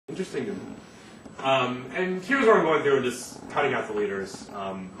interesting to me. And here's what I'm going through, just cutting out the leaders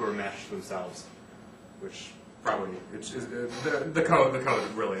who are matched themselves, which probably the code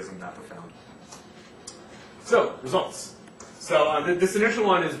really isn't that profound. So results. So this initial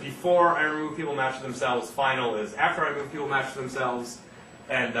one is before I remove people matched to themselves. Final is after I remove people matched to themselves.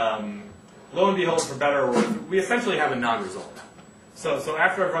 And lo and behold, for better or worse, we essentially have a non-result. So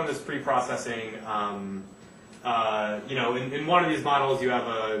after I've run this pre-processing, in one of these models you have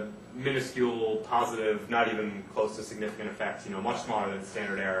a minuscule positive, not even close to significant effect, much smaller than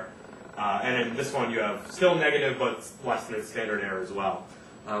standard error. And in this one you have still negative, but less than its standard error as well.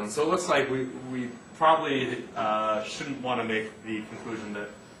 So it looks like we probably shouldn't want to make the conclusion that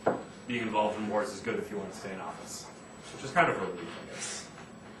being involved in wars is good if you want to stay in office, which is kind of a relief, I guess.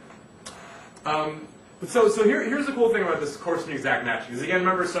 But so here's the cool thing about this coarse and exact matching is, again,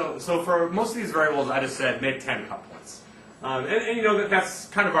 remember, so for most of these variables, I just said make 10 cut points. And that's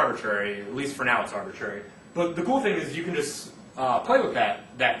kind of arbitrary, at least for now it's arbitrary. But the cool thing is you can just play with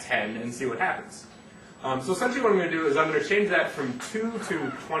that 10 and see what happens. So essentially what I'm going to do is I'm going to change that from 2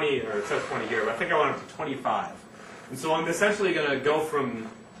 to 20, or it says 20 here, but I think I want it to 25. And so I'm essentially going to go from,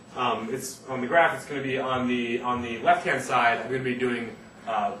 it's on the graph, it's going to be on the left-hand side, I'm going to be doing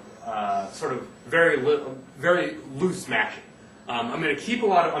sort of very loose matching. I'm going to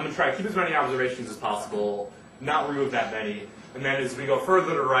try to keep as many observations as possible, not remove that many, and then as we go further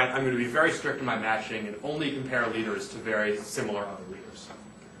to the right, I'm going to be very strict in my matching and only compare leaders to very similar other leaders.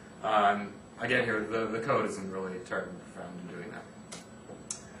 Again, here the code isn't really terribly profound in doing that.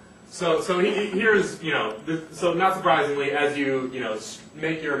 So here's so not surprisingly, as you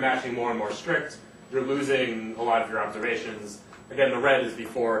make your matching more and more strict, you're losing a lot of your observations. Again, the red is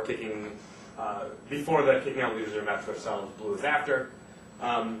before the kicking out leaders are matched themselves. Blue is after.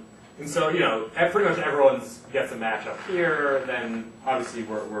 And so pretty much everyone gets a match up here. Then obviously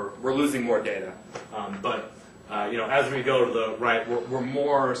we're losing more data. But as we go to the right, we're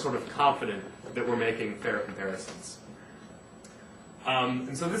more sort of confident that we're making fair comparisons.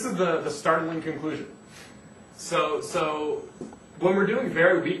 And so this is the startling conclusion. So when we're doing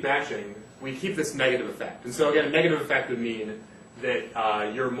very weak matching, we keep this negative effect. And so again, a negative effect would mean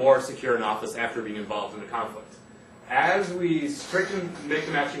that you're more secure in office after being involved in a conflict. As we make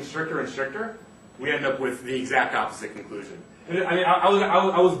the matching stricter and stricter, we end up with the exact opposite conclusion. And I mean,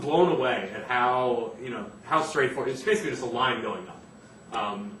 I was blown away at how straightforward. It's basically just a line going up,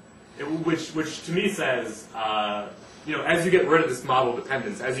 which to me says, as you get rid of this model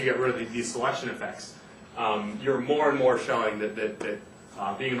dependence, as you get rid of these selection effects, you're more and more showing that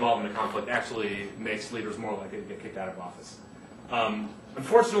being involved in a conflict actually makes leaders more likely to get kicked out of office.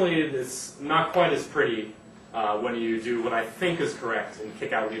 Unfortunately, it's not quite as pretty when you do what I think is correct and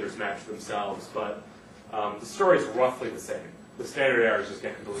kick out leaders matched themselves, but the story is roughly the same. The standard errors just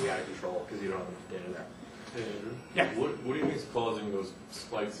get completely out of control because you don't have enough data there. Hey, Andrew? Yeah. What do you think is causing those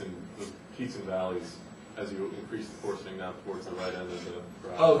spikes in those peaks and valleys as you increase the coarsening now towards the right end of the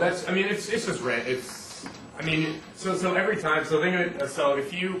graph? Oh, it's just red. So every time, so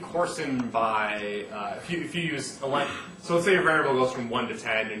if you coarsen by, if you use a length, so let's say your variable goes from 1 to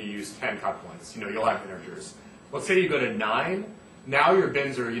 10 and you use 10 cut points, you'll have integers. Let's say you go to 9, now your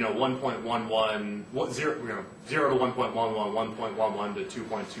bins are, 1.11, 0 to 1.11, 1.11 to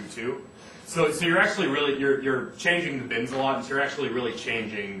 2.22. So you're actually really, you're changing the bins a lot, and so you're actually really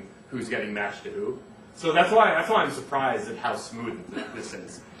changing who's getting matched to who. So that's why I'm surprised at how smooth this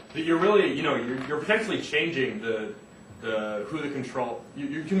is. That you're really, you're potentially changing who the control,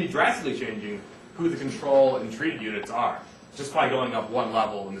 you can be drastically changing who the control and treated units are just by going up one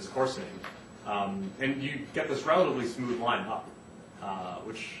level in this coarsening. And you get this relatively smooth line up,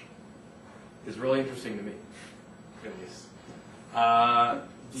 which is really interesting to me, at least.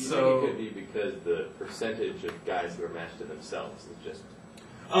 Do you think it could be because the percentage of guys who are matched to themselves is just...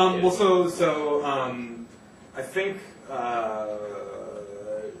 I think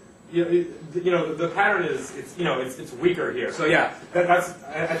the pattern is it's weaker here. So yeah,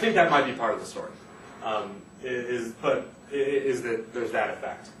 I think that might be part of the story. Is that there's that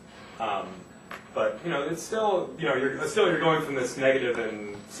effect. But it's still you're going from this negative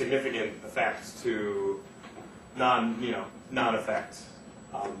and significant effect to non-effect.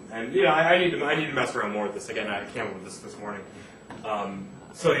 And I need to mess around more with this again. I came up with this morning.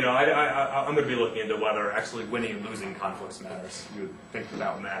 So I'm going to be looking into whether actually winning and losing conflicts matters. You would think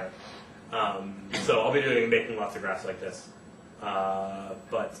that would matter. So I'll be making lots of graphs like this.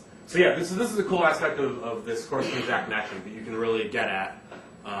 So yeah, this is a cool aspect of this coarse and exact matching that you can really get at.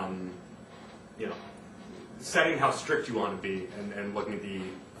 Setting how strict you want to be and looking at the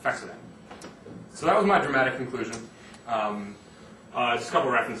effects of that. So that was my dramatic conclusion. Just a couple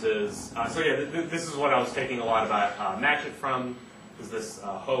references. So yeah, this is what I was taking a lot about MatchIt from. Is this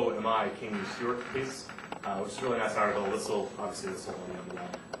Ho Am I King Stuart piece, which is a really nice article. Obviously this will be on the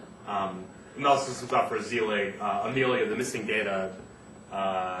web. And also some stuff for Zelig, Amelia, the missing data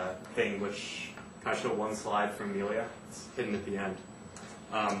thing, which can I show one slide from Amelia? It's hidden at the end.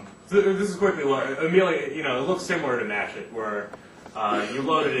 So this is quickly what Amelia, it looks similar to MatchIt, where you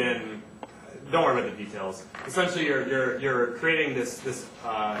load it in. Don't worry about the details. Essentially, you're creating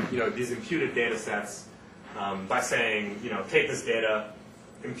these imputed data sets by saying, take this data,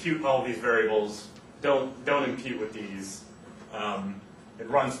 impute all these variables. Don't impute with these. It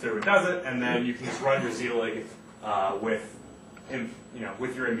runs through, it does it, and then you can just run your Zelig with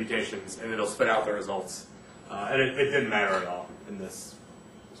your imputations, and it'll spit out the results. And it didn't matter at all in this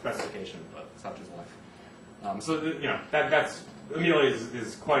specification, but such is life. So that's Amelia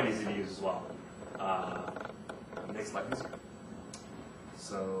is quite easy to use as well. It makes life easier.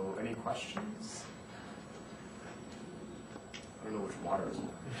 So, any questions? I don't know which water is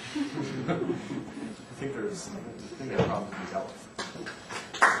more. I think there are problems to be dealt with.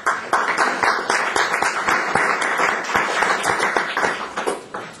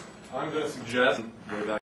 I'm going to suggest